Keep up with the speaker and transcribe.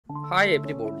Hi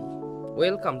everybody,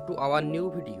 welcome to our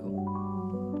new video.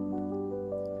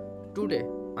 Today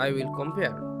I will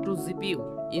compare two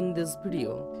GPU in this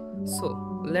video.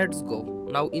 So let's go,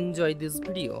 now enjoy this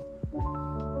video.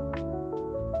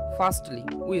 Firstly,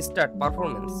 we start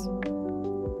performance.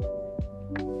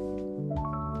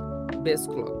 Base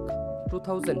clock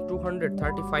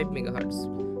 2235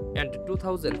 MHz and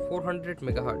 2400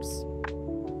 MHz.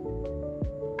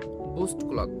 Boost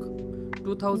clock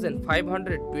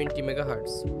 2520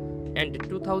 MHz and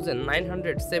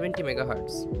 2970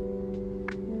 MHz.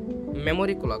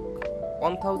 Memory clock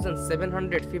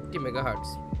 1750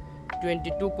 MHz,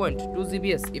 22.2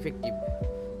 GBs effective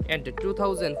and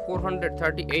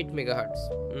 2438 MHz,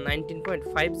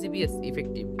 19.5 GBs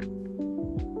effective.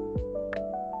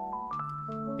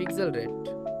 Pixel rate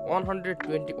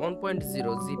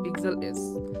 121.0 G pixel s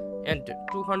and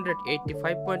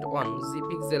 285.1 G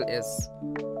pixel s.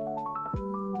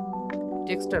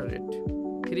 Texture rate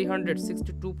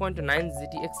 362.9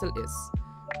 GTXLS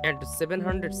and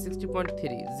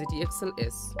 760.3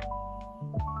 GTXLS.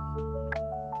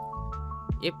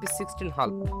 FP16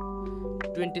 half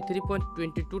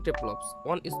 23.22 teraflops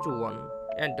 1:1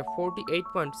 and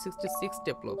 48.66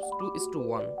 teraflops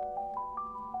 2:1.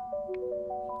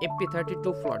 FP32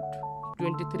 flat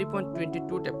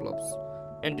 23.22 teraflops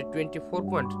and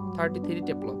 24.33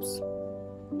 teraflops.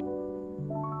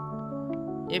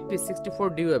 FP64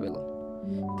 doable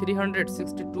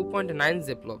 362.9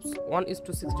 zeflops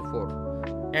 1:64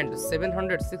 and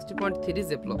 760.3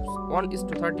 zeflops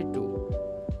 1:32.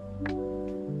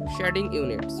 Shading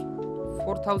units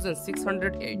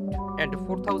 4608 and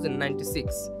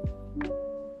 4096.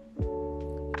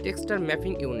 Texture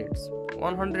mapping units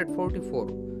 144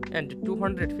 and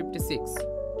 256.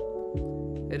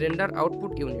 Render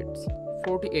output units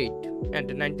 48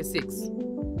 and 96.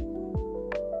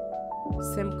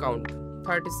 Same count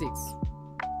 36.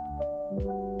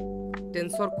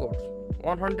 Tensor core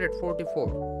 144.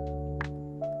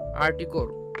 RT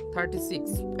core 36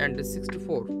 and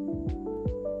 64.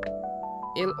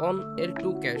 L1 L2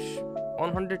 cache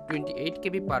 128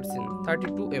 KB per scene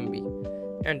 32 MB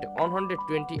and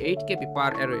 128 KB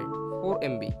per array 4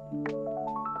 MB.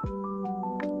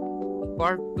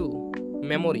 Part 2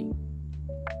 Memory.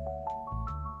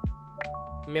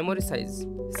 Memory size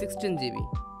 16 GB.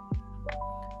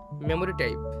 Memory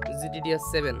type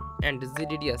GDDR7 and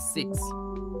GDDR6.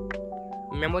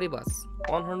 Memory bus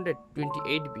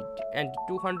 128 bit and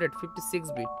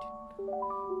 256 bit.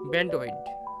 Bandwidth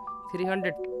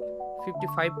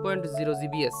 355.0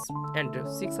 GBs and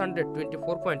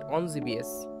 624.1 GBs.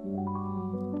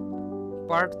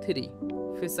 Part 3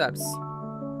 Features.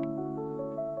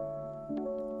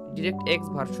 DirectX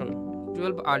version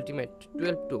 12 Ultimate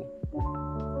 12.2.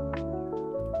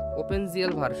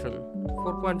 OpenGL version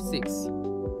 4.6,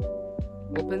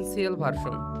 OpenCL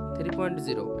version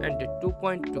 3.0 and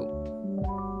 2.2,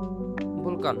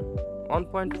 Vulkan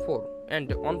 1.4 and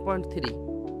 1.3,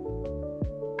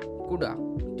 CUDA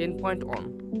 10.1,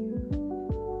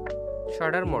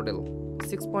 Shader model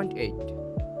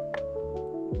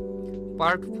 6.8.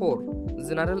 Part 4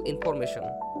 General information.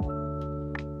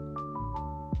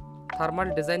 Thermal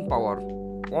design power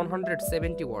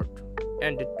 170 watt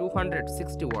and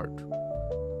 260 watt.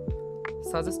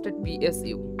 Suggested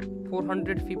PSU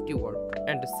 450 watt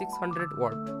and 600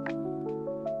 watt.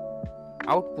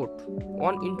 Output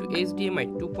 1 into HDMI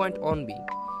 2.1B,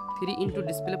 3 into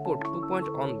DisplayPort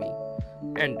 2.1B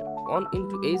and 1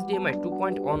 into HDMI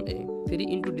 2.1A, 3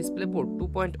 into DisplayPort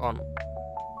 2.1.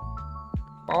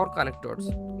 Power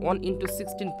connectors 1 into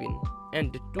 16 pin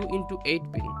and 2 into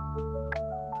 8 pin.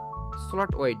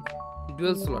 Slot wide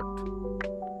dual slot.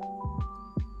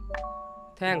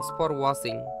 Thanks for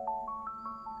watching.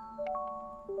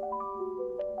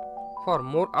 For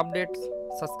more updates,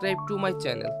 subscribe to my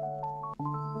channel.